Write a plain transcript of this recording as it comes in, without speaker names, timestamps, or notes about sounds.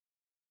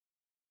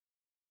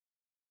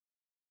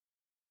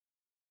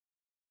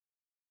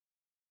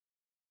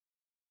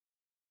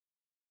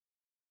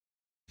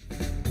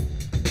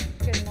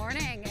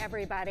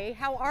everybody.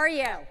 How are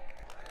you?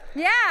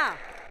 Yeah.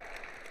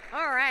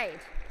 All right.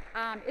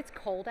 It's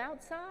cold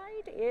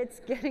outside.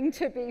 It's getting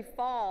to be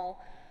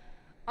fall.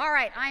 All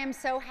right. I am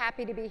so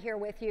happy to be here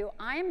with you.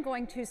 I am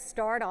going to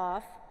start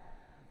off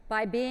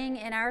by being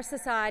in our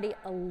society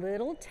a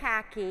little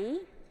tacky,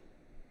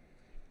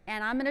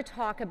 and I'm going to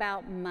talk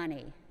about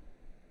money.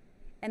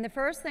 And the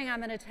first thing I'm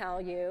going to tell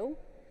you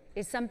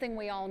is something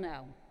we all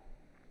know,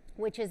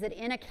 which is that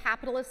in a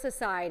capitalist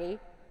society,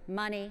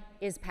 money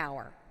is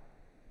power.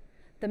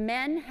 The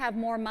men have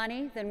more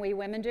money than we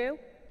women do,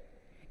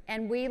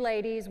 and we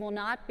ladies will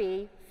not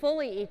be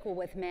fully equal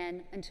with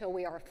men until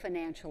we are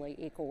financially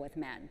equal with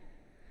men.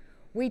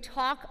 We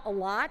talk a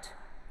lot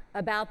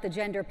about the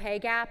gender pay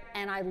gap,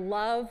 and I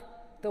love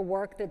the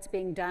work that's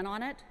being done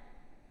on it.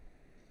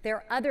 There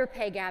are other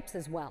pay gaps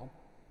as well.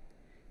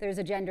 There's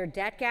a gender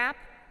debt gap.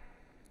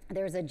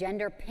 There's a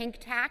gender pink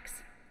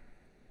tax.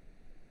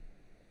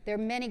 There are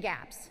many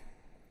gaps.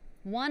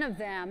 One of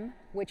them,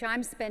 which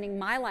I'm spending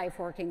my life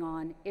working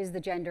on, is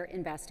the gender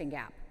investing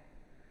gap,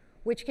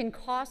 which can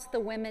cost the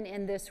women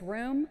in this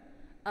room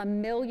 $1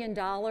 million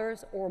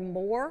or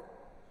more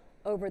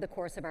over the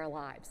course of our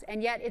lives.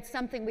 And yet it's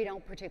something we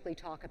don't particularly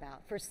talk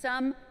about. For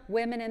some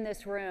women in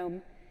this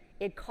room,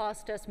 it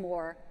cost us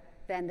more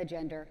than the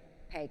gender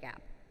pay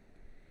gap.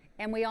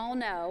 And we all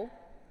know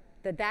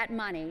that that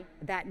money,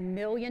 that $1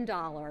 million,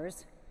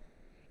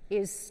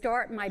 is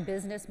start my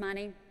business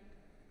money,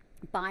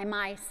 buy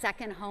my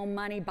second home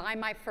money, buy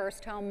my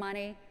first home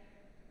money,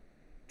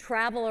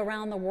 travel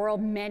around the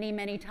world many,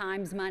 many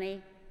times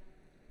money,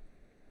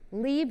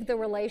 leave the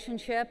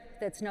relationship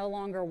that's no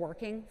longer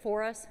working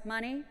for us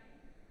money,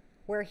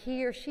 where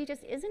he or she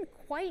just isn't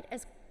quite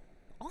as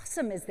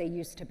awesome as they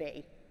used to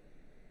be.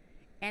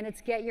 And it's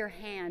get your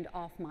hand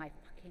off my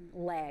fucking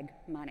leg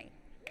money.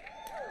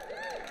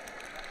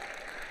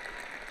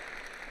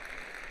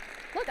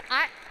 Look,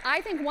 I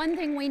think one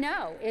thing we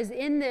know is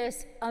in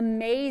this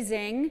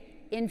amazing,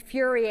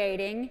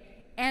 infuriating,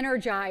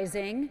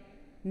 energizing,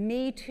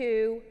 Me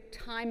Too,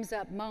 time's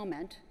up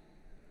moment,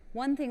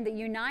 one thing that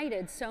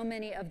united so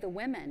many of the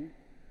women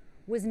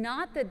was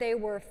not that they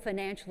were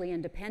financially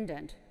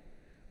independent,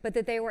 but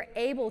that they were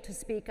able to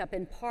speak up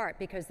in part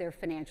because they're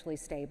financially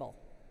stable.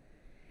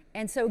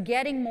 And so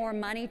getting more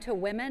money to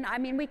women, I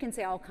mean, we can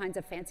say all kinds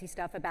of fancy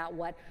stuff about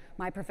what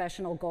my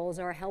professional goals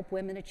are, help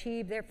women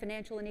achieve their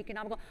financial and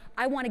economic goals.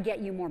 I want to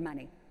get you more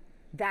money.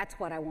 That's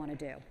what I want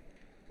to do.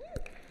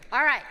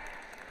 All right.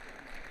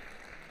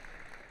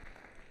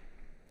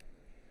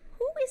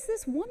 Who is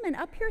this woman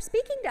up here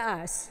speaking to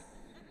us?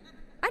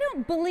 I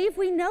don't believe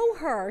we know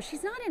her.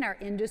 She's not in our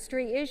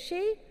industry, is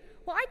she?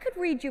 Well, I could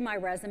read you my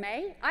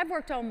resume. I've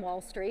worked on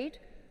Wall Street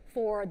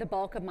for the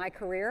bulk of my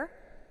career,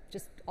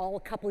 just a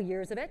couple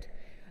years of it.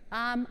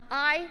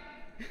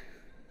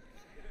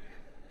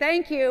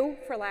 Thank you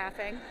for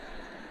laughing.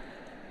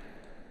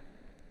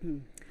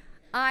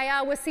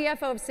 I was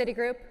CFO of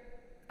Citigroup.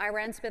 I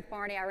ran Smith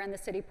Barney. I ran the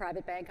Citi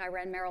Private Bank. I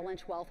ran Merrill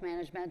Lynch Wealth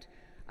Management.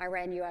 I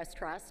ran US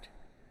Trust.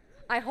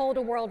 I hold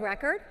a world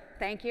record.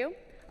 Thank you.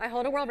 I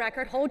hold a world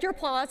record. Hold your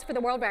applause for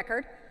the world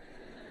record.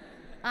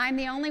 I'm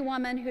the only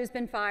woman who's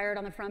been fired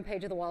on the front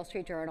page of the Wall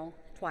Street Journal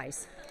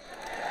twice.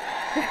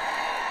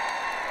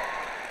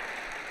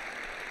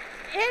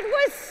 It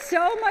was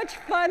so much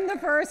fun the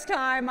first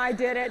time I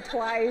did it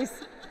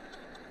twice.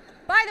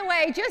 By the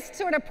way, just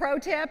sort of pro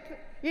tip,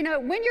 you know,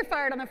 when you're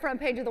fired on the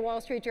front page of the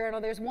Wall Street Journal,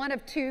 there's one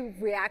of two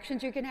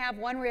reactions you can have.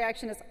 One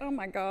reaction is, oh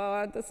my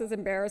God, this is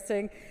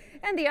embarrassing.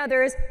 And the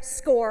other is,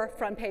 score,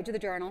 front page of the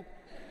Journal.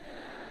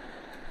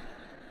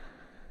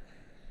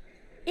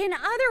 In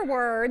other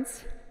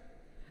words,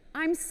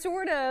 I'm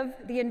sort of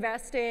the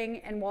investing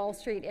and Wall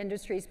Street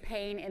industry's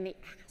pain in the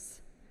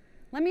ass.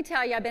 Let me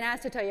tell you, I've been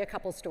asked to tell you a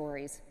couple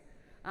stories.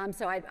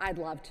 So I'd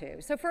love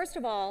to. So first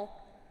of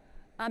all,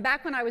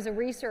 back when I was a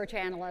research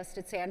analyst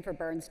at Sanford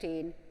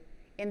Bernstein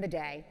in the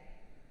day,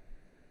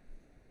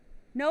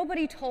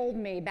 nobody told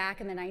me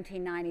back in the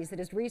 1990s that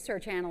as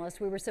research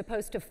analysts we were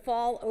supposed to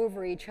fall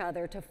over each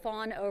other, to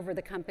fawn over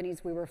the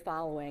companies we were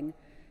following,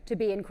 to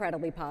be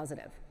incredibly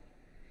positive.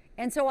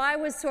 And so I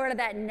was sort of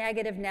that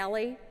negative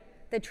Nelly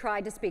that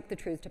tried to speak the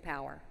truth to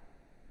power.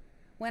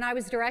 When I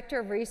was director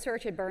of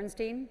research at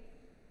Bernstein,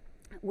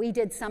 we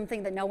did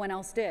something that no one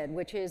else did,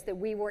 which is that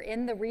we were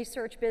in the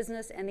research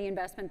business and the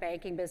investment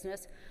banking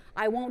business.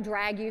 I won't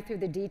drag you through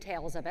the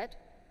details of it,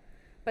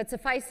 but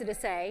suffice it to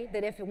say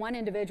that if one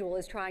individual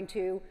is trying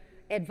to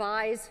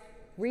advise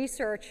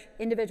research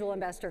individual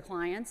investor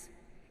clients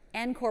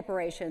and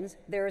corporations,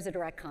 there is a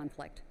direct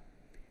conflict.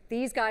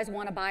 These guys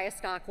want to buy a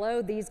stock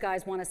low, these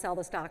guys want to sell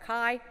the stock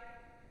high.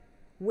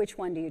 Which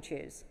one do you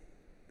choose?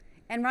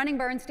 And running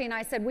Bernstein,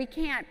 I said, we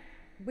can't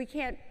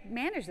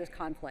manage this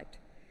conflict.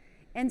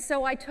 And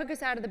so I took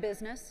us out of the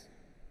business.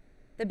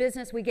 The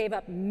business, we gave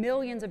up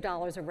millions of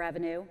dollars of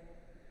revenue.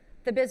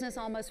 The business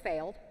almost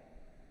failed.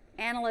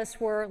 Analysts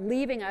were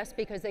leaving us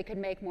because they could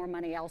make more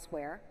money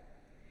elsewhere.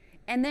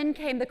 And then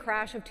came the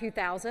crash of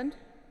 2000.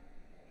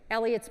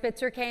 Elliot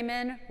Spitzer came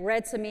in,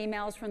 read some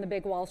emails from the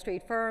big Wall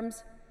Street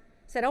firms,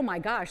 said, oh my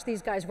gosh,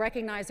 these guys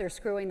recognize they're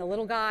screwing the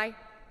little guy,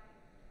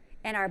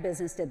 and our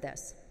business did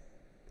this.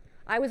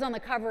 I was on the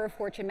cover of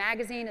Fortune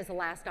magazine as the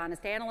last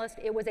honest analyst.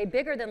 It was a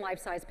bigger than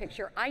life-size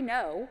picture. I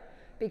know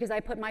because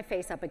I put my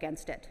face up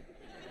against it.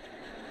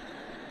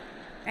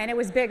 And it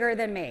was bigger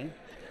than me.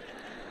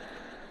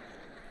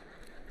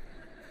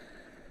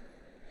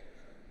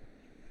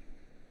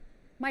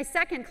 My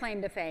second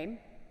claim to fame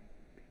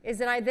is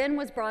that I then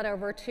was brought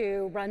over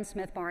to run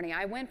Smith Barney.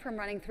 I went from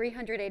running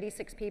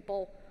 386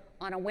 people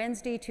on a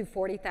Wednesday to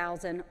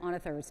 40,000 on a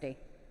Thursday.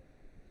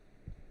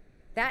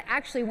 That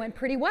actually went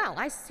pretty well.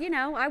 I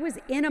was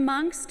in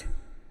amongst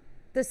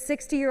the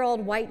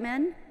 60-year-old white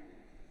men.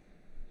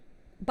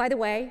 By the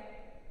way,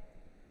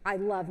 I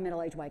love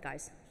middle-aged white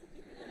guys.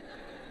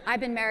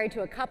 I've been married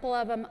to a couple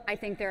of them. I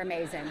think they're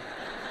amazing.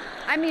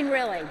 I mean,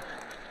 really.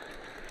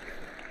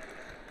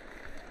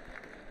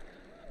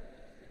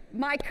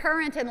 My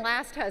current and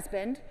last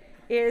husband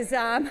is,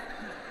 I was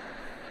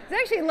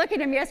actually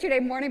looking at him yesterday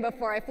morning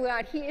before I flew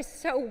out. He is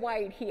so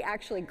white, he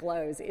actually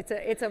glows.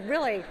 It's a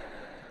really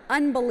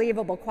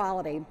unbelievable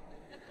quality.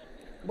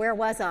 Where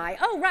was I?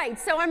 Oh, right,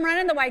 so I'm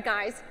running the white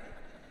guys.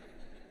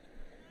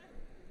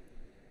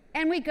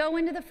 And we go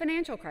into the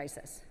financial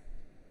crisis.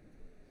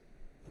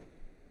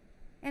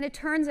 And it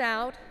turns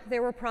out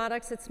there were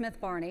products at Smith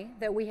Barney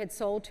that we had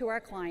sold to our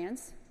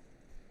clients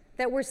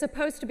that were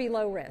supposed to be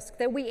low risk,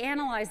 that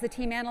the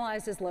team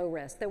analyzed as low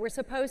risk, that were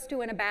supposed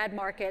to, in a bad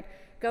market,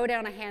 go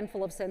down a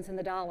handful of cents in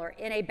the dollar.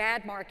 In a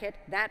bad market,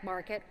 that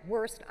market,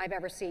 worst I've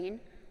ever seen,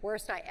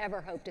 worst I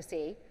ever hope to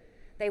see,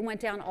 they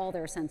went down all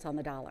their cents on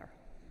the dollar.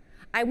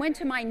 I went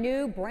to my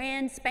new,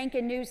 brand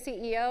spanking new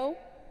CEO.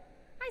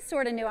 I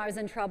sort of knew I was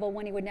in trouble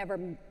when he would never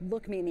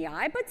look me in the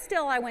eye, but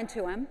still I went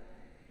to him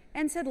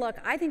and said, look,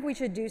 I think we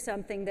should do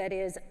something that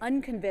is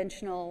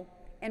unconventional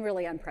and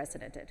really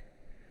unprecedented.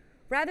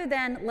 Rather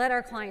than let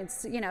our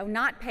clients,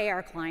 not pay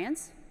our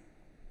clients,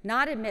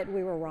 not admit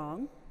we were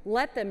wrong,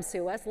 let them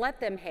sue us, let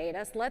them hate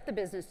us, let the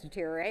business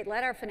deteriorate,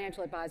 let our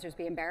financial advisors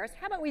be embarrassed,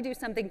 how about we do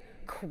something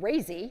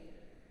crazy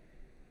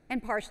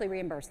and partially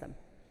reimburse them?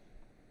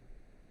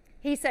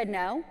 He said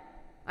no.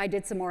 I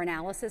did some more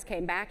analysis,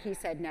 came back. He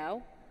said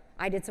no.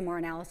 I did some more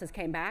analysis,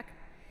 came back.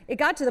 It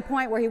got to the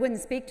point where he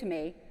wouldn't speak to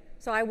me,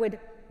 so I would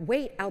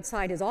wait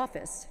outside his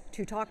office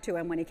to talk to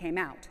him when he came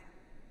out.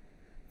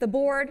 The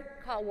board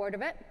caught word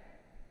of it.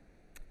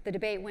 The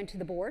debate went to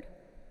the board.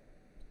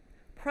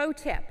 Pro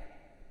tip,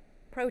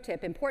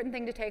 important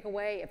thing to take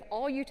away, if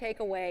all you take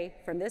away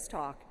from this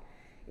talk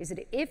is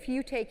that if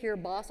you take your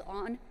boss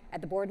on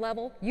at the board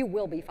level, you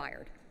will be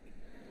fired.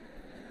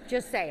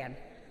 Just saying.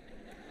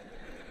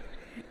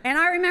 And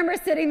I remember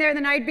sitting there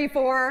the night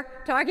before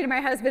talking to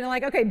my husband and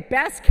like, okay,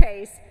 best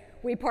case,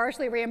 we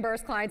partially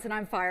reimburse clients and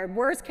I'm fired.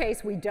 Worst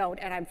case, we don't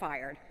and I'm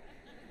fired.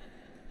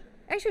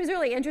 Actually, it was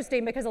really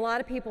interesting because a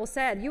lot of people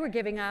said you were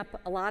giving up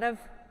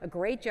a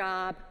great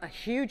job, a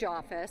huge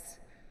office,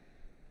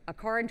 a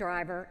car and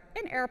driver,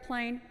 an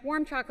airplane,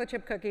 warm chocolate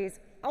chip cookies,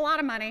 a lot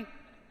of money.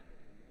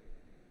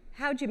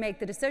 How'd you make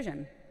the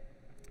decision?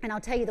 And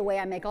I'll tell you the way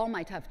I make all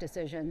my tough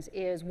decisions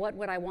is what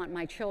would I want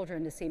my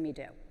children to see me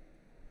do?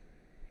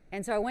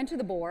 And so I went to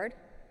the board.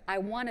 I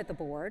won at the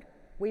board.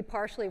 We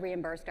partially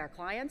reimbursed our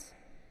clients.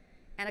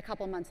 And a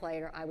couple months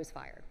later, I was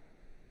fired.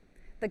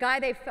 The guy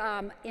they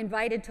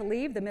invited to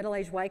leave, the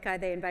middle-aged white guy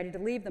they invited to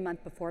leave the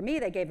month before me,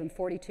 they gave him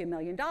 $42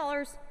 million.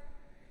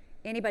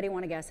 Anybody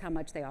want to guess how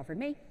much they offered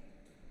me?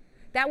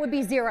 That would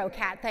be zero,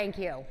 Kat, thank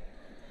you.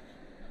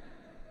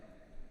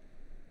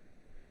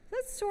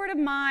 That's sort of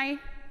my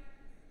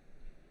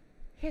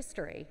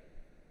history.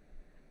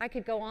 I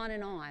could go on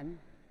and on,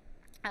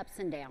 ups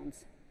and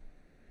downs.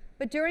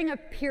 But during a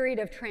period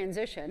of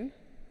transition,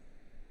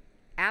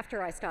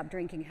 after I stopped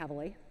drinking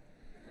heavily,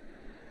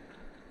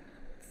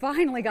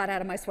 finally got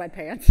out of my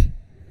sweatpants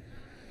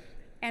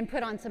and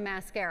put on some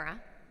mascara.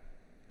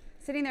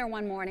 Sitting there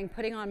one morning,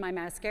 putting on my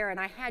mascara,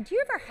 and do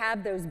you ever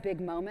have those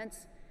big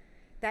moments?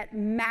 That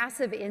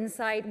massive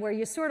insight where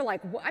you sort of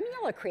like, y'all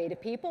are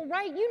creative people,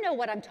 right? You know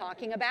what I'm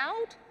talking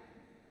about.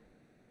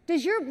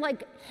 Does your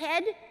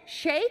head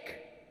shake?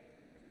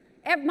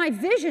 My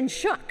vision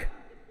shook.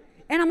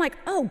 And I'm like,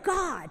 oh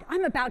God,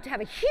 I'm about to have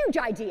a huge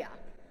idea.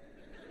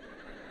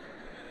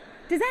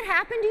 Does that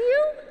happen to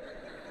you?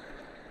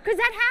 Because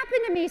that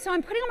happened to me, so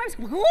I'm putting on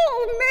my,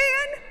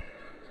 oh man.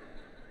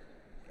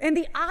 And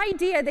the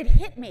idea that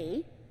hit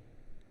me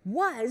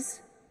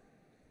was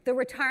the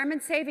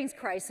retirement savings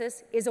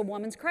crisis is a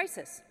woman's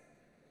crisis.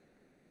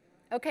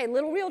 Okay,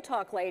 little real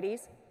talk,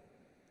 ladies.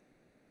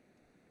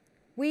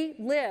 We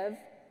live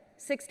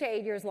 6 to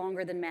 8 years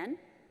longer than men.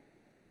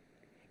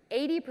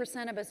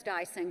 80% of us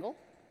die single.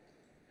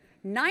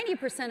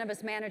 90% of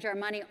us manage our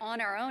money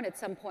on our own at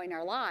some point in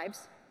our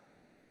lives.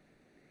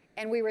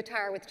 And we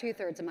retire with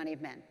 2/3 the money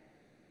of men.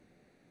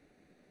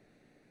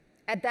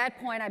 At that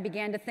point, I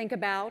began to think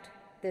about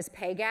this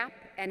pay gap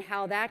and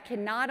how that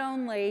can not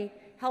only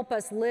help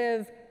us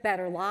live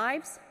better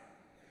lives,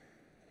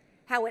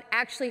 how it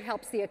actually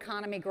helps the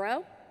economy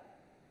grow,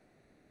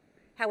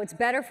 how it's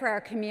better for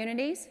our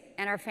communities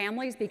and our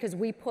families because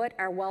we put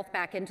our wealth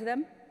back into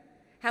them,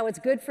 how it's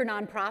good for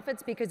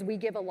nonprofits because we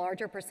give a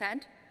larger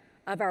percent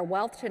of our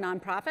wealth to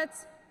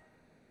nonprofits,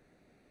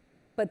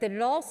 but that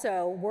it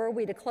also, were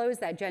we to close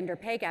that gender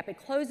pay gap, it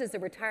closes the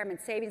retirement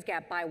savings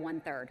gap by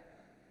 1/3.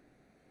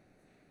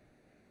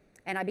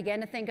 And I began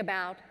to think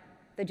about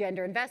the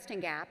gender investing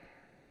gap.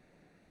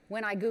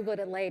 When I Googled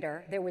it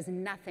later, there was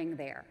nothing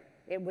there.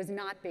 It was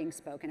not being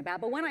spoken about.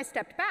 But when I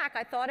stepped back,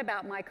 I thought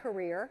about my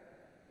career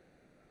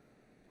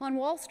on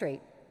Wall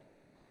Street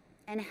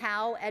and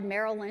how at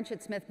Merrill Lynch,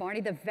 at Smith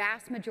Barney, the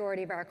vast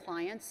majority of our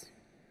clients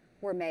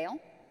were male,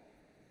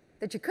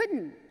 that you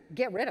couldn't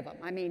get rid of them.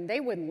 I mean, they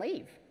wouldn't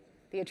leave.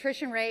 The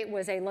attrition rate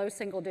was a low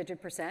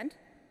single-digit percent,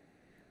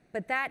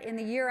 but that in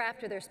the year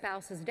after their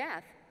spouse's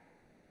death,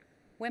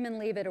 women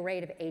leave at a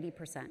rate of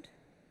 80%.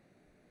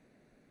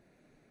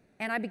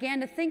 And I began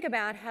to think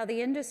about how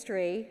the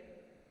industry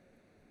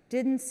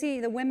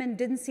the women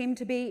didn't seem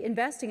to be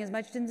investing as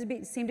much,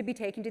 didn't seem to be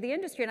taking to the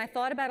industry. And I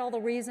thought about all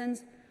the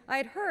reasons I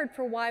had heard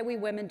for why we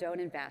women don't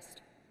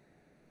invest.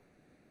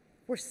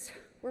 We're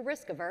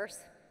risk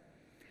averse.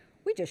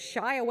 We just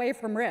shy away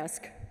from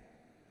risk.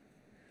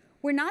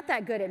 We're not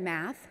that good at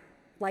math,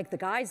 like the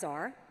guys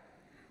are.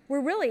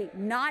 We're really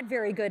not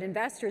very good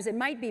investors. It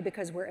might be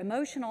because we're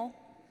emotional.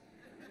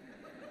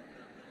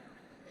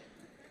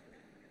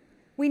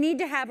 We need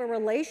to have a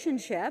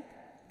relationship,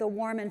 the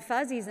warm and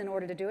fuzzies, in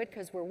order to do it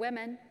because we're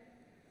women.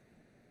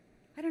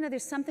 I don't know,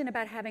 there's something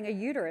about having a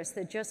uterus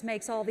that just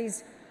makes all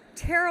these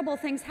terrible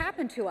things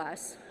happen to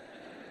us.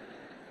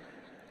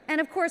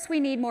 And of course we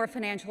need more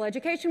financial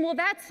education. Well,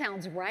 that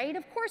sounds right.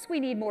 Of course we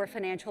need more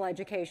financial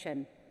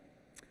education.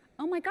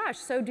 Oh my gosh,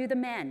 so do the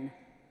men.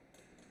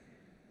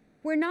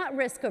 We're not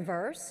risk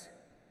averse,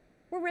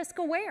 we're risk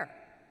aware.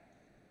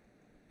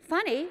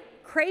 Funny,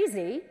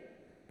 crazy,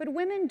 but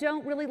women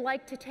don't really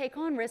like to take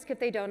on risk if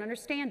they don't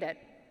understand it.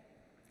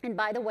 And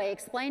by the way,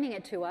 explaining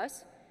it to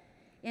us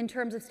in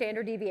terms of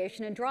standard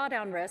deviation and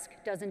drawdown risk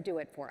doesn't do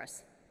it for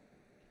us.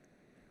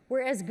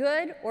 We're as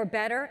good or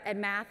better at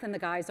math than the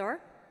guys are.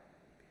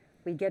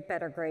 We get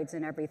better grades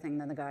in everything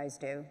than the guys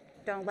do.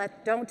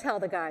 Don't tell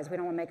the guys, we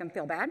don't want to make them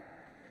feel bad.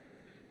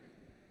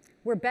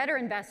 We're better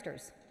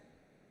investors.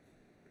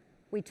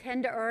 We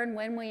tend to earn,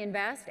 when we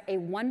invest, a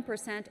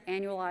 1%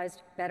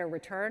 annualized better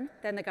return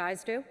than the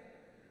guys do,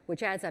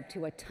 which adds up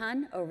to a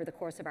ton over the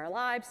course of our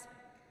lives.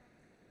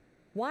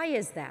 Why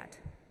is that?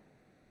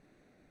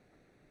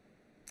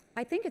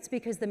 I think it's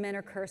because the men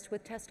are cursed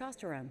with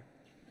testosterone.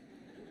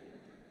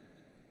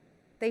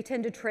 They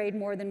tend to trade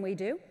more than we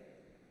do.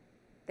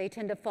 They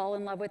tend to fall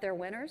in love with their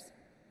winners.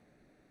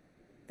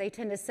 They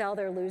tend to sell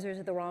their losers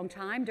at the wrong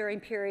time. During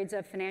periods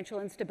of financial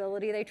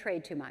instability, they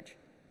trade too much.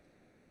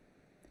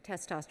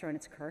 Testosterone,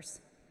 it's a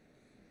curse.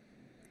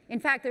 In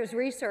fact, there's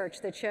research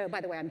that shows,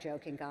 by the way, I'm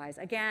joking, guys.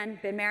 Again,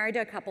 been married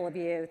to a couple of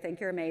you, think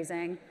you're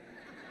amazing.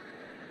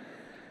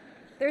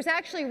 There's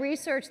actually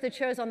research that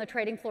shows on the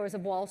trading floors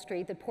of Wall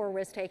Street that poor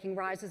risk-taking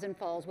rises and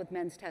falls with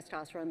men's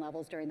testosterone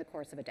levels during the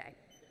course of a day.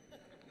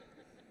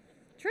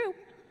 True.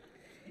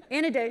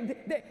 In a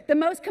day, the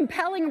most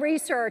compelling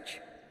research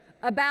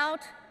about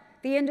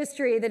the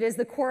industry that is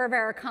the core of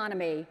our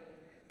economy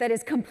that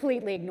is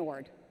completely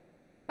ignored.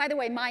 By the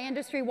way, my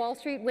industry, Wall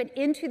Street, went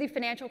into the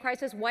financial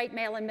crisis white,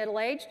 male, and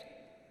middle-aged,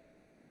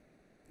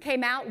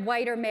 came out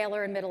whiter,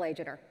 maler, and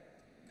middle-ageder.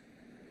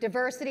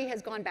 Diversity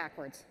has gone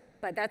backwards.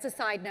 But that's a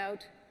side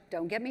note.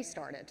 Don't get me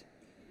started.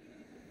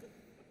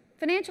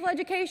 Financial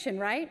education,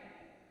 right?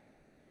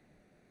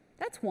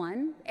 That's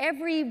one.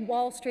 Every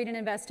Wall Street and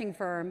investing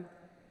firm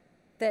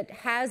that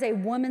has a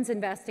women's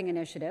investing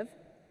initiative,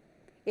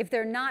 if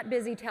they're not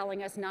busy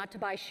telling us not to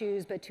buy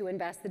shoes but to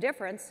invest the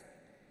difference,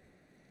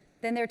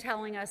 then they're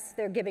telling us,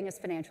 they're giving us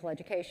financial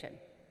education.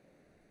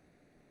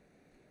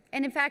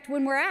 And in fact,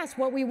 when we're asked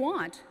what we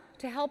want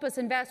to help us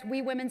invest,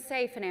 we women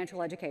say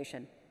financial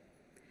education.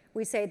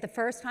 We say it the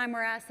first time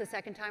we're asked, the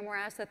second time we're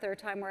asked, the third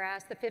time we're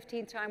asked, the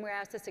 15th time we're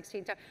asked, the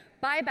 16th time.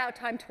 By about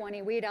time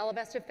 20, we at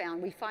Ellevest have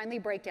found, we finally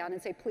break down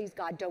and say, please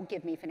God, don't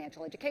give me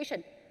financial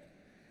education.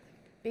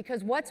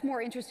 Because what's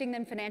more interesting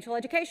than financial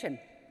education?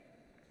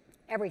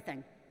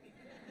 Everything.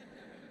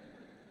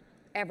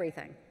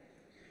 Everything.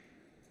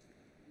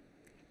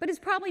 But it's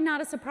probably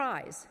not a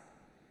surprise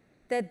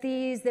that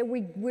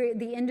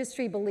the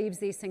industry believes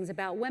these things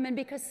about women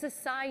because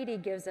society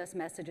gives us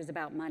messages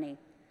about money.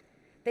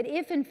 That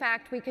if, in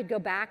fact, we could go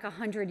back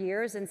 100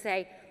 years and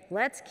say,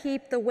 let's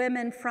keep the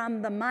women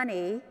from the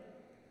money,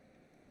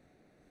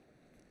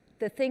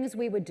 the things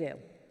we would do.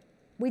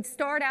 We'd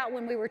start out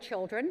when we were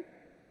children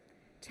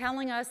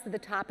telling us that the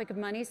topic of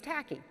money is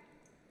tacky.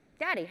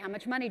 Daddy, how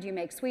much money do you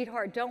make?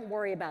 Sweetheart, don't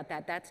worry about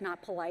that. That's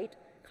not polite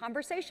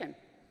conversation.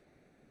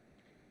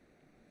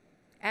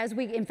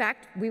 In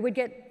fact, we would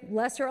get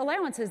lesser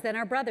allowances than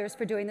our brothers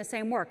for doing the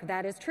same work.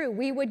 That is true.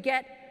 We would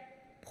get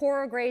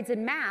poorer grades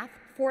in math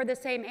for the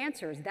same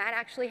answers. That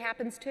actually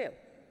happens too.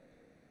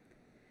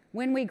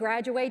 When we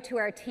graduate to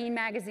our teen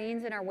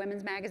magazines and our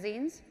women's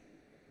magazines,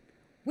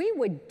 we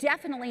would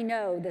definitely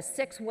know the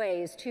 6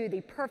 ways to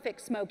the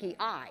perfect smoky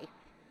eye.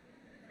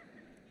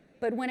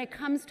 But when it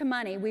comes to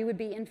money, we would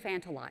be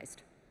infantilized.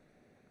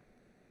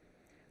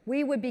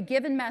 We would be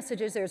given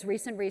messages, there's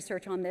recent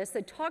research on this,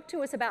 that talk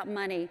to us about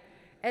money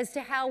as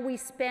to how we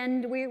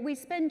spend. We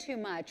spend too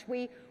much,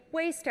 we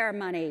waste our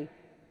money.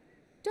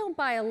 Don't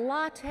buy a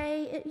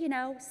latte,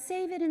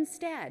 save it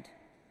instead.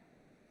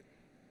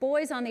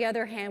 Boys, on the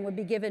other hand, would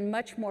be given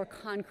much more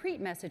concrete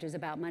messages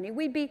about money.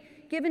 We'd be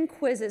given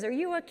quizzes. Are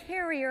you a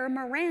Carrie or a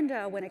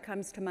Miranda when it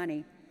comes to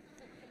money?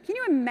 Can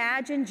you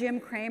imagine Jim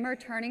Cramer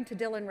turning to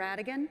Dylan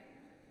Ratigan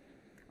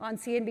on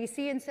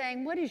CNBC and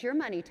saying, what is your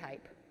money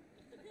type?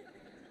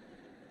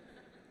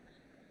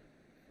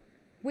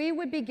 We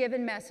would be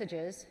given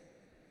messages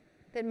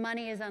that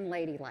money is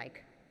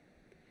unladylike.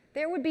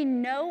 There would be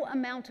no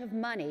amount of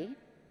money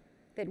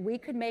that we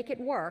could make it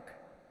work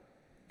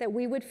that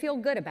we would feel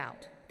good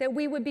about, that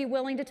we would be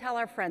willing to tell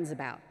our friends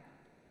about,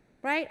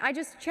 right? I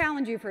just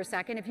challenge you for a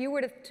second. If you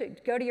were to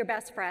go to your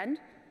best friend,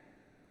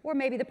 or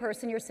maybe the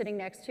person you're sitting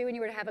next to, and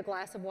you were to have a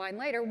glass of wine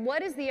later,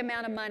 what is the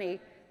amount of money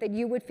that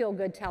you would feel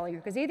good telling her?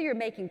 Because either you're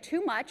making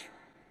too much,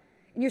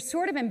 and you're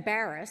sort of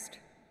embarrassed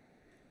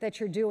that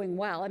you're doing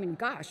well. I mean,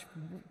 gosh,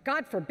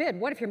 God forbid,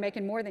 what if you're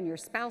making more than your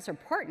spouse or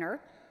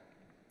partner,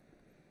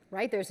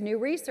 right? There's new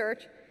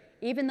research,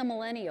 even the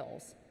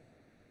millennial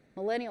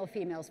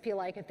females feel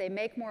like if they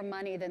make more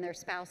money than their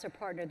spouse or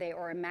partner, they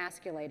are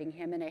emasculating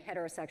him in a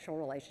heterosexual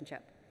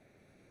relationship.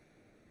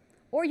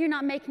 Or you're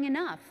not making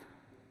enough,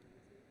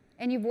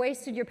 and you've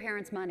wasted your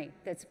parents' money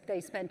that they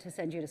spent to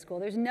send you to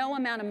school. There's no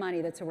amount of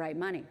money that's the right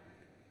money.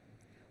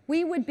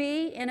 We would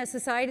be in a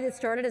society that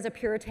started as a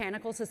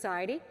puritanical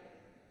society.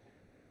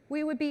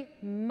 We would be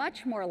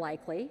much more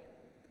likely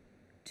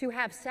to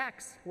have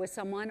sex with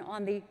someone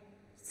on the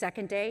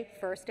second date,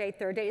 first date,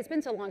 third date. It's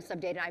been so long since I've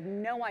dated, I have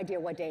no idea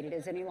what date it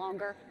is any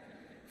longer.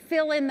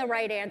 Fill in the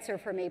right answer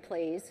for me,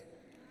 please.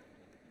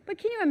 But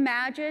can you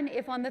imagine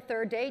if on the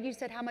third date you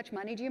said, how much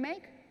money do you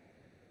make?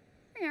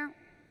 Yeah.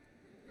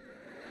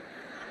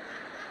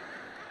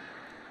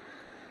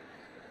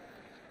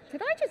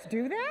 Did I just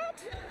do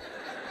that?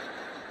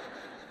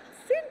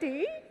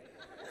 Cindy?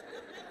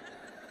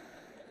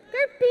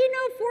 There'd be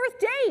no fourth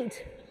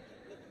date.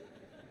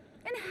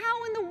 And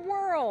how in the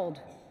world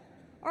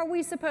are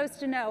we supposed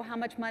to know how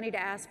much money to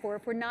ask for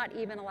if we're not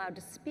even allowed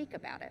to speak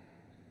about it?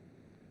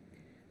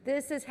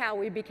 This is how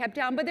we'd be kept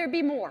down, but there'd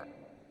be more.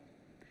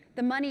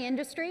 The money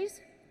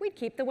industries, we'd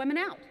keep the women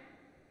out.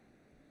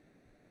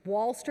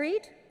 Wall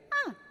Street,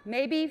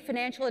 maybe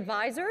financial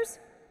advisors.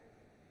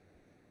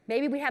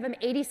 Maybe we have them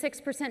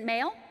 86%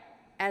 male,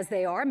 as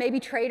they are. Maybe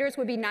traders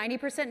would be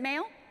 90%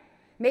 male.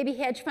 Maybe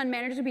hedge fund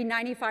managers would be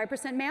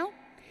 95% male.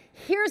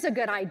 Here's a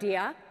good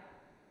idea.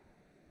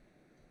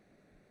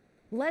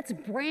 Let's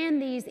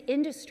brand these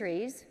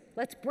industries,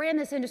 let's brand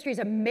this industry as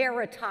a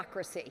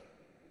meritocracy.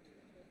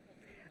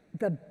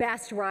 The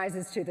best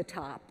rises to the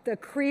top, the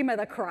cream of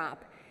the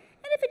crop.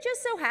 And if it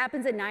just so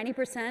happens that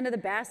 90% of the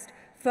best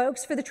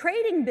folks for the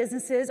trading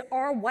businesses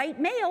are white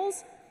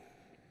males,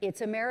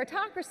 it's a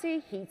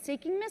meritocracy,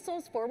 heat-seeking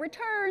missiles for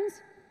returns.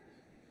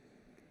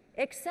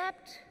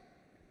 Except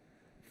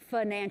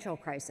financial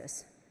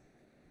crisis.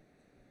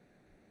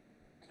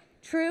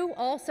 True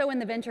also in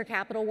the venture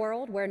capital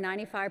world, where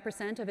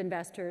 95% of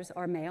investors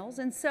are males,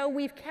 and so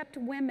we've kept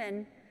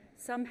women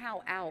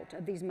somehow out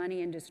of these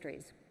money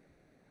industries,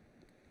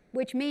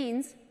 which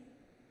means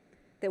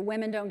that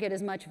women don't get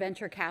as much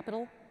venture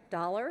capital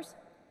dollars,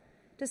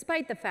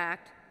 despite the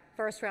fact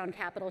first-round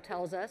capital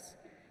tells us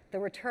the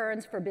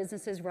returns for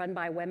businesses run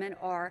by women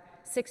are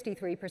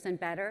 63%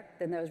 better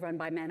than those run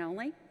by men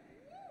only.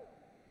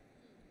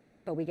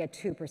 But we get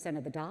 2%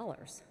 of the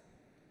dollars.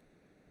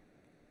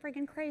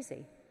 Friggin'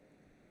 crazy.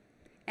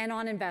 And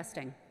on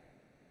investing,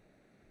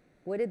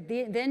 would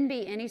it then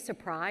be any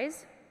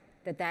surprise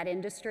that that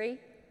industry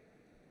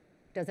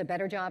does a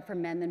better job for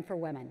men than for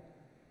women?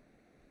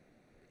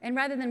 And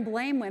rather than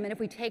blame women, if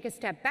we take a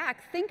step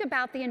back, think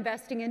about the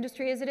investing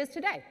industry as it is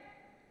today.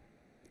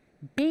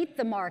 Beat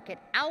the market,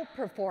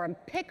 outperform,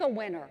 pick a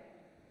winner.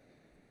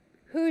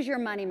 Who's your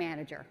money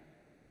manager?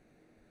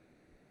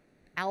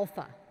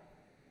 Alpha.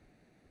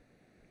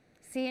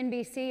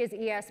 CNBC is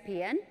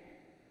ESPN,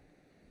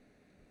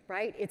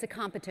 right? It's a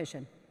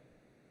competition.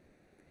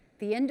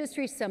 The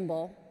industry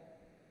symbol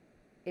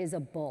is a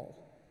bull.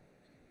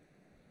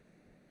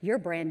 You're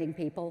branding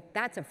people,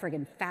 that's a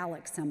friggin'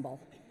 phallic symbol.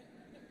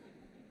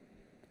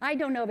 I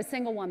don't know of a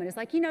single woman who's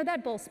like,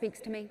 that bull speaks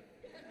to me.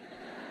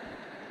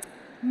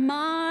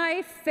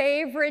 My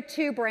favorite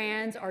two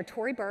brands are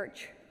Tory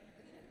Burch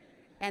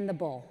and the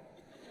bull.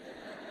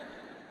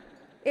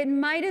 It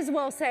might as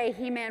well say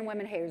He-Man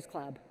Women Haters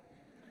Club.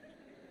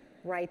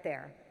 Right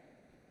there.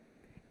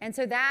 And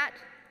so that,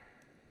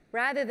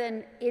 rather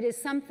than it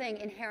is something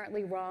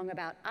inherently wrong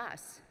about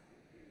us,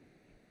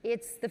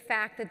 it's the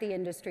fact that the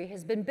industry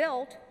has been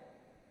built,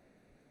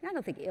 I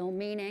don't think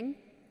ill-meaning,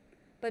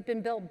 but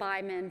been built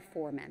by men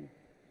for men.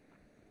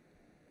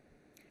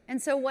 And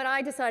so what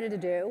I decided to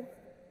do,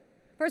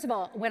 first of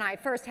all, when I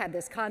first had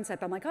this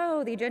concept, I'm like,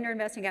 the gender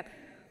investing gap.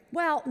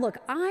 Well, look,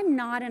 I'm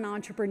not an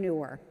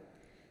entrepreneur.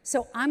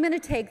 So I'm going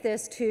to take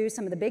this to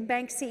some of the big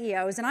bank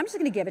CEOs, and I'm just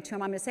going to give it to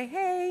them. I'm going to say,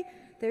 hey,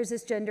 there's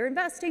this gender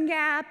investing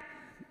gap.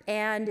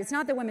 And it's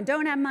not that women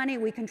don't have money.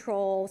 We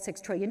control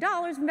 $6 trillion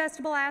of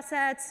investable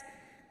assets.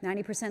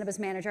 90% of us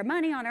manage our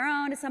money on our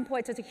own at some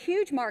point, so it's a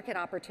huge market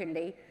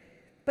opportunity.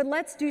 But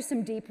let's do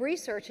some deep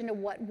research into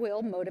what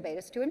will motivate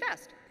us to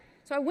invest.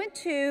 So I went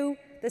to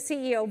the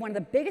CEO of one of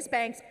the biggest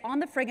banks on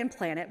the friggin'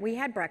 planet. We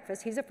had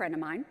breakfast. He's a friend of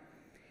mine.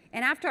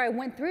 And after I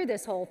went through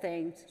this whole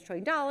thing, $6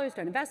 trillion, don't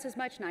invest as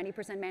much,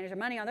 90% manage their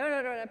money on,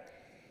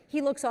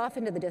 he looks off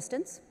into the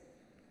distance.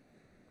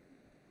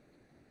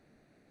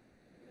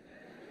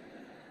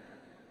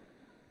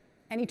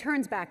 And he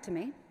turns back to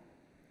me,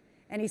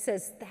 and he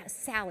says,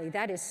 Sallie,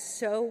 that is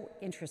so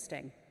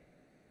interesting.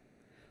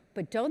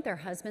 But don't their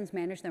husbands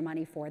manage their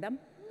money for them?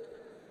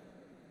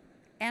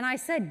 And I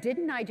said,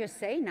 didn't I just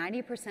say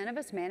 90% of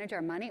us manage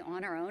our money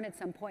on our own at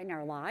some point in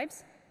our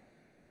lives?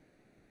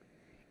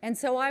 And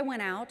so I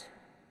went out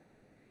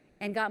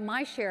and got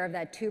my share of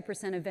that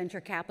 2% of venture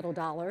capital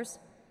dollars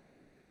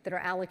that are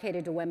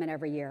allocated to women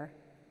every year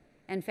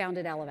and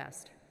founded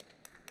Ellevest.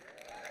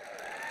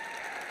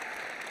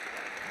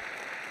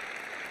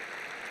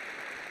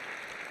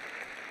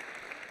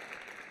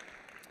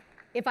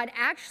 If I'd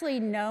actually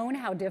known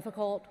how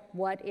difficult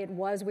what it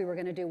was we were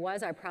going to do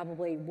was, I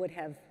probably would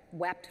have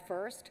wept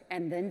first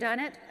and then done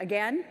it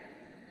again.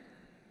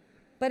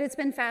 But it's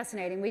been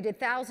fascinating. We did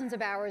thousands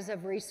of hours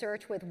of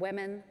research with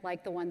women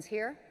like the ones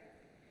here.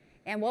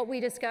 And what we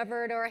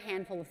discovered are a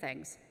handful of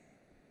things.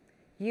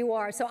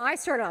 So I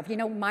started off, you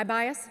know my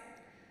bias?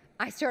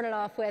 I started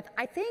off with,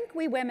 I think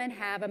we women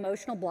have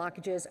emotional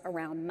blockages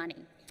around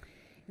money.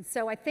 And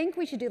so I think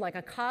we should do like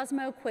a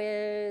Cosmo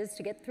quiz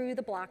to get through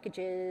the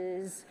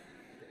blockages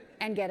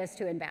and get us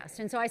to invest.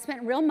 And so I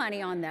spent real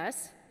money on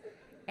this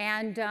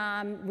and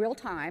real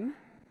time.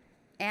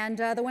 And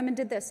the women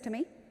did this to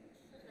me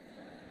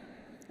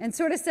and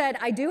sort of said,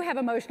 I do have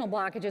emotional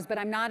blockages, but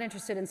I'm not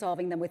interested in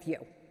solving them with you.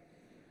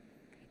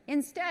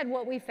 Instead,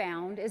 what we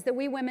found is that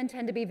we women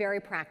tend to be very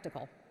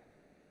practical.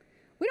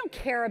 We don't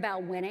care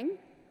about winning.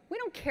 We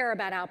don't care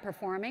about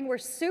outperforming. We're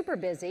super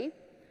busy.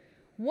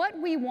 What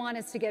we want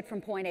is to get from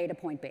point A to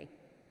point B.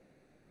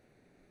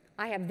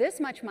 I have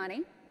this much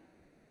money.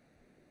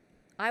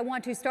 I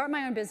want to start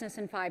my own business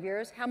in 5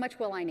 years. How much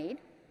will I need?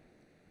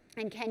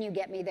 And can you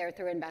get me there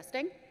through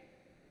investing?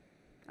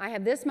 I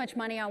have this much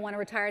money. I want to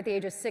retire at the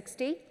age of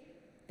 60,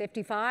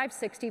 55,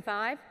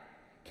 65.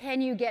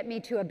 Can you get me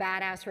to a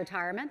badass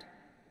retirement?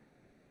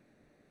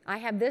 I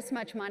have this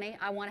much money.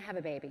 I want to have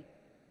a baby.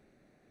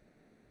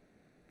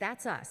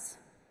 That's us.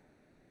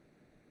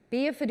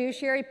 Be a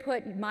fiduciary.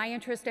 Put my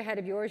interest ahead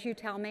of yours, you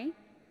tell me.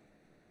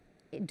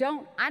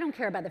 I don't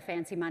care about the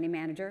fancy money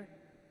manager.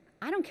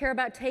 I don't care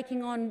about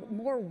taking on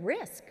more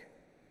risk.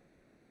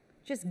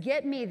 Just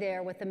get me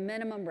there with the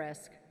minimum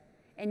risk,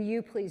 and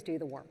you please do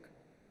the work.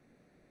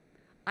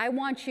 I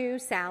want you,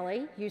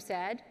 Sallie, you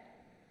said,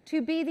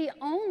 to be the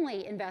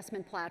only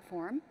investment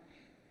platform,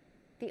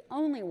 the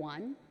only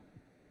one,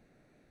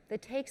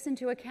 that takes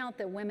into account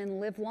that women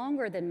live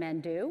longer than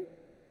men do.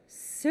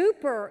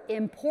 Super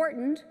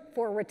important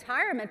for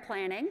retirement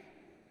planning.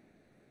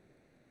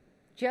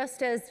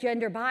 Just as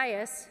gender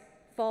bias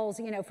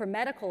falls, for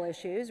medical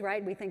issues,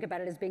 right? We think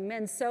about it as being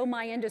men. So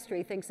my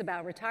industry thinks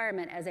about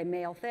retirement as a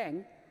male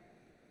thing.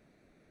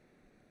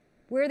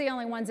 We're the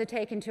only ones that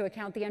take into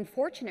account the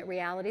unfortunate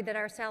reality that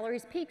our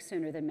salaries peak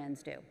sooner than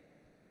men's do.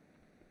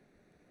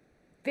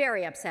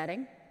 Very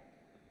upsetting,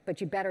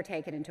 but you better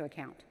take it into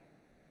account.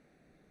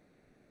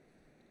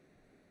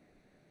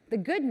 The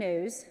good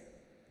news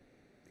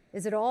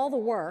is that all the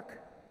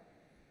work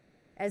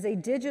as a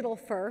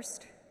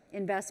digital-first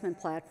investment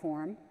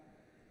platform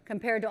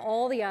compared to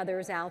all the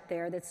others out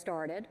there that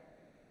started,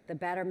 the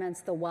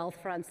Betterments, the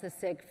Wealthfronts, the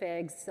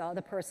SigFigs, all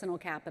the personal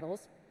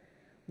capitals,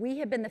 we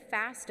have been the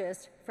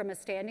fastest from a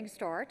standing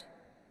start.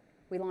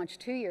 We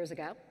launched 2 years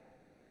ago,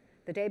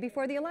 the day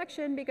before the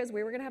election, because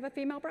we were going to have a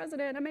female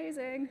president.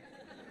 Amazing.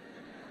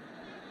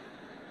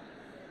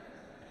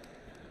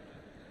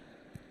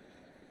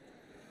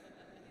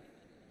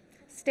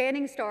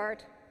 Standing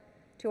start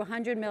to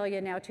 100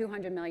 million, now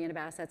 200 million of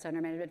assets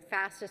under management,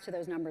 fastest to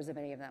those numbers of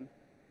any of them.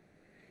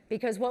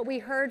 Because what we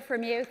heard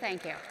from you,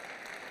 thank you.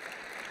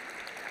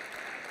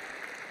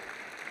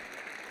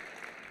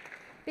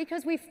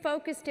 Because we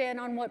focused in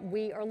on what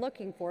we are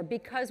looking for,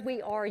 because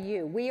we are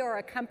you. We are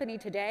a company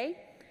today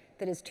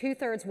that is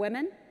 2/3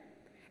 women.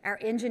 Our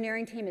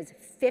engineering team is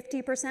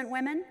 50%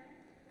 women.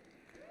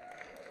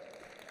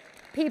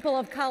 People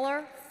of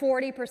color,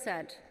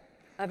 40%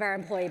 of our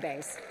employee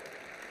base.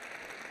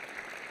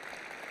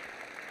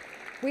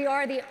 We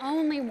are the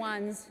only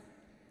ones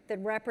that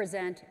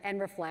represent and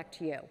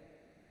reflect you.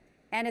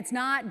 And it's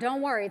not,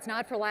 don't worry, it's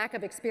not for lack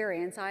of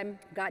experience. I've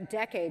got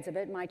decades of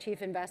it. My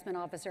chief investment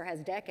officer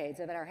has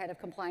decades of it. Our head of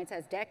compliance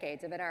has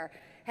decades of it. Our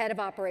head of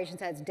operations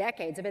has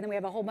decades of it. And then we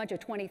have a whole bunch of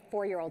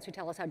 24-year-olds who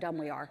tell us how dumb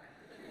we are,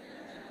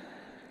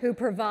 who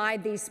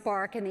provide the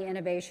spark and the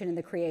innovation and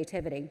the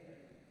creativity.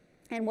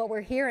 And what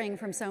we're hearing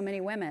from so many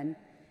women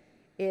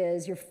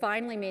is, you're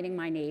finally meeting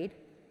my need.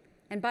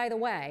 And by the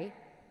way,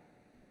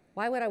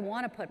 why would I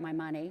want to put my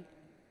money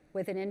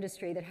with an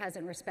industry that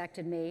hasn't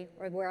respected me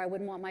or where I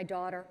wouldn't want my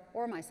daughter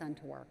or my son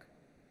to work.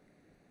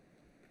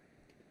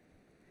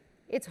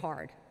 It's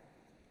hard.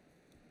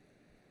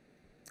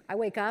 I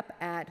wake up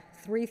at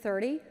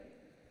 3:30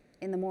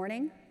 in the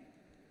morning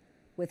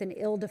with an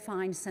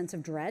ill-defined sense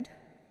of dread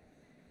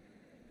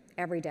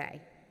every day,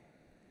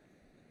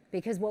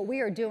 because what we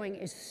are doing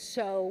is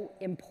so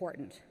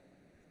important,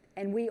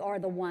 and we are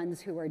the ones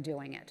who are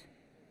doing it.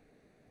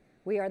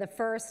 We are the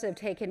first to have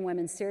taken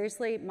women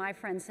seriously. My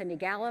friend Cindy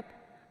Gallup,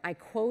 I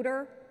quote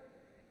her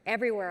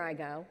everywhere I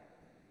go,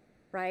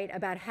 right,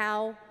 about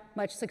how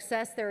much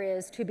success there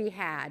is to be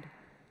had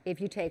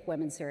if you take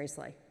women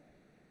seriously.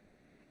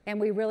 And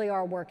we really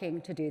are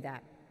working to do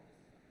that.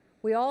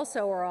 We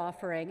also are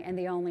offering, and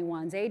the only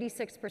ones,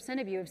 86%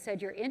 of you have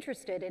said you're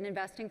interested in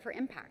investing for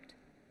impact.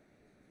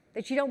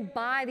 That you don't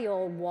buy the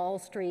old Wall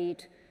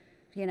Street,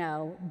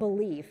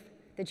 belief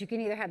that you can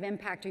either have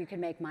impact or you can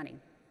make money.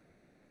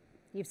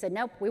 You've said,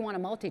 nope, we want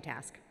to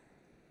multitask.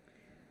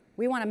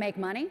 We want to make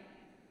money,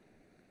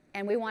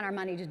 and we want our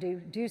money to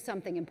do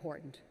something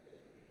important.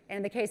 And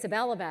in the case of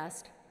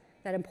Ellevest,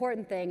 that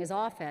important thing is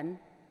often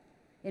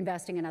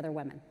investing in other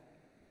women.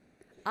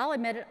 I'll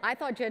admit it, I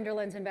thought gender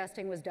lens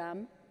investing was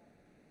dumb.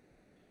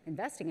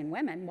 Investing in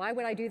women, why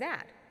would I do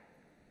that?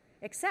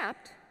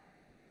 Except,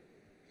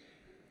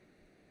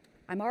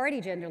 I'm already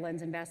gender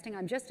lens investing,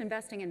 I'm just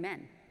investing in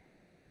men,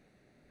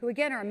 who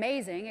again are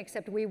amazing,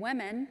 except we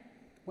women,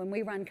 when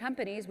we run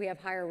companies, we have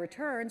higher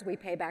returns, we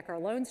pay back our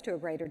loans to a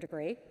greater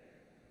degree,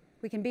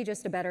 we can be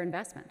just a better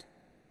investment.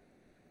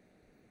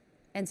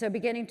 And so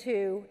beginning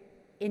to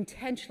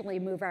intentionally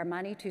move our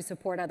money to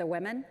support other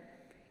women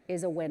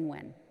is a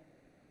win-win.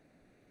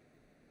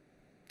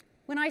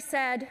 When I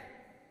said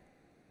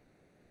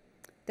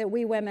that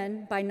we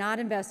women, by not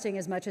investing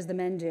as much as the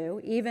men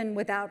do, even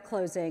without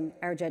closing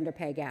our gender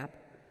pay gap,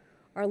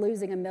 are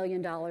losing $1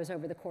 million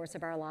over the course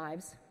of our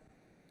lives,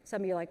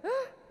 some of you are like,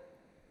 oh.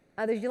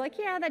 Others you're like,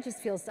 yeah, that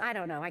just feels, I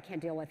don't know, I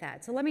can't deal with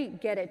that. So let me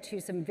get it to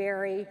some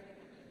very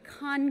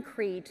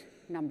concrete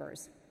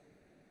numbers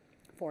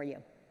for you.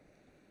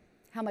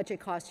 How much it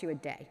costs you a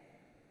day.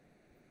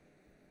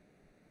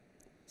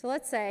 So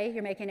let's say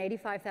you're making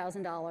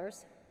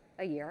 $85,000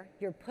 a year.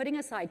 You're putting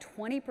aside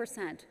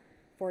 20%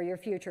 for your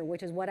future,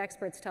 which is what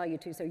experts tell you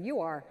to. So you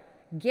are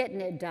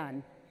getting it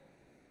done.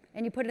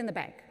 And you put it in the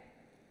bank.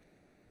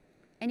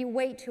 And you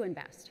wait to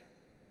invest.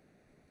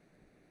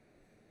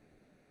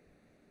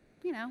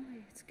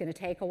 It's going to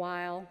take a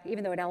while.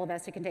 Even though at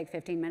Ellevest it can take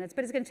 15 minutes,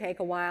 but it's going to take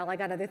a while. I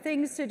got other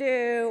things to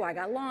do. I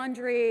got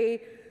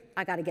laundry.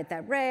 I got to get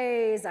that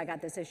raise. I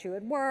got this issue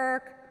at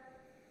work.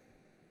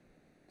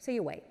 So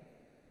you wait.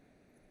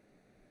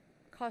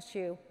 Costs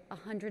you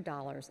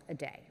 $100 a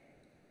day.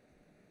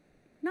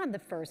 Not in the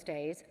first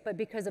days, but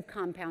because of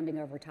compounding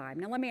over time.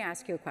 Now let me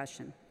ask you a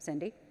question,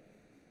 Cindy.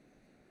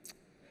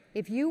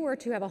 If you were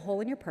to have a hole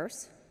in your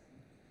purse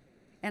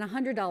and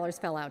 $100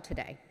 fell out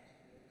today,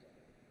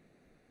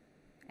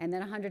 and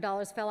then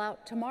 $100 fell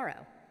out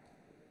tomorrow,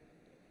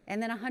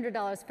 and then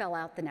 $100 fell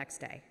out the next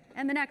day,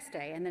 and the next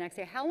day, and the next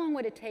day, how long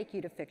would it take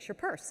you to fix your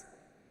purse?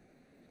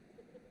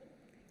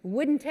 It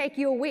wouldn't take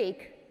you a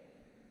week.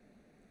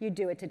 You'd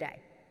do it today.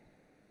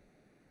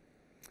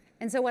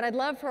 And so what I'd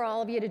love for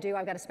all of you to do,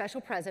 I've got a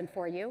special present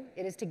for you.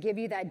 It is to give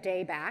you that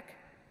day back,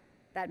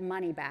 that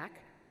money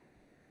back.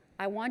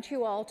 I want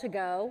you all to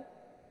go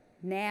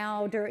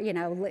now,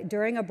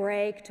 during a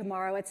break,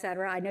 tomorrow, et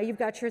cetera. I know you've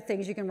got your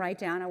things you can write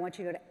down. I want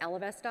you to go to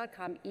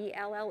ellevest.com,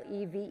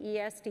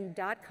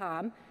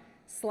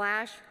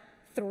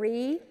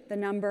 ELLEVEST.com/3, the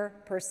number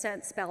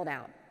 % spelled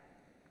out.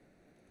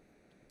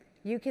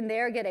 You can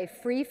there get a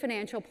free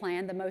financial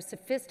plan, the most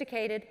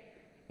sophisticated,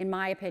 in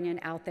my opinion,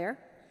 out there,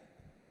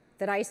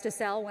 that I used to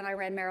sell when I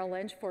ran Merrill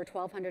Lynch for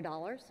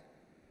 $1,200.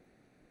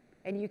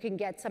 And you can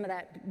get some of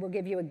that, we'll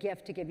give you a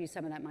gift to give you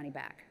some of that money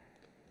back.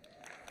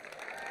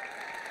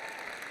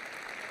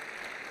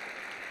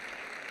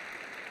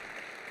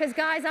 Because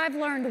guys, I've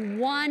learned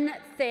one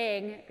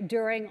thing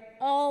during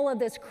all of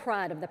this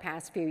crud of the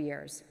past few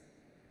years,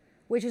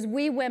 which is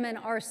we women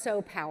are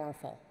so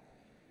powerful.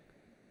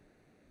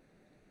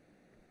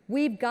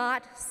 We've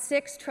got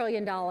 $6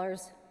 trillion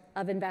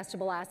of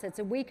investable assets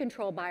that we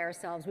control by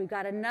ourselves. We've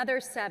got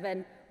another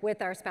 7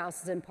 with our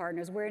spouses and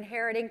partners. We're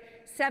inheriting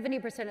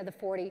 70% of the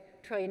 $40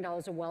 trillion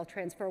of wealth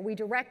transfer. We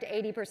direct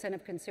 80%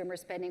 of consumer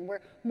spending. We're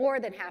more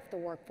than half the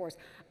workforce.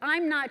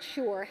 I'm not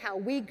sure how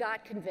we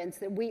got convinced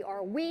that we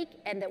are weak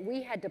and that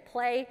we had to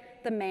play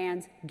the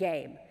man's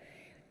game.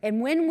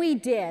 And when we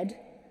did,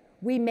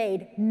 we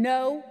made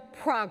no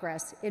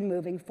progress in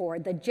moving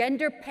forward. The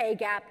gender pay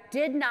gap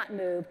did not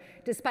move,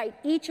 despite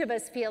each of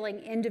us feeling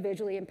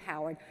individually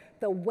empowered.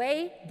 The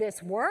way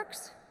this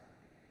works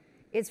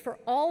is for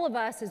all of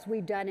us, as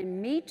we've done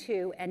in Me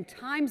Too and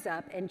Time's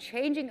Up and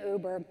changing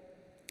Uber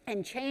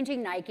and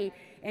changing Nike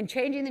and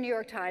changing the New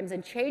York Times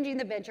and changing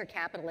the venture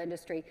capital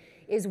industry,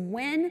 is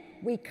when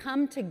we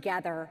come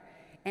together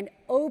and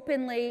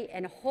openly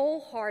and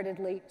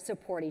wholeheartedly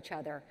support each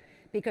other,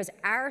 because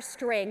our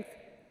strength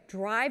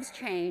drives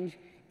change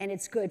and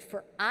it's good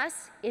for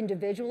us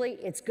individually,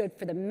 it's good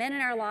for the men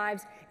in our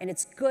lives, and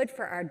it's good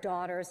for our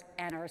daughters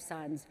and our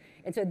sons.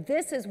 And so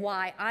this is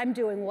why I'm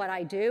doing what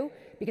I do,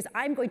 because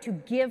I'm going to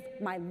give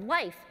my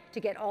life to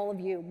get all of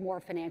you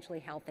more financially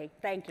healthy.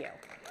 Thank you.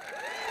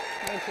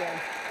 Thank you.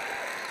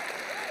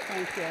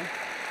 Thank you.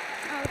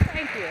 Oh,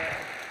 thank you.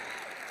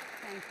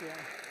 Thank you.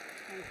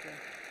 Thank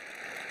you.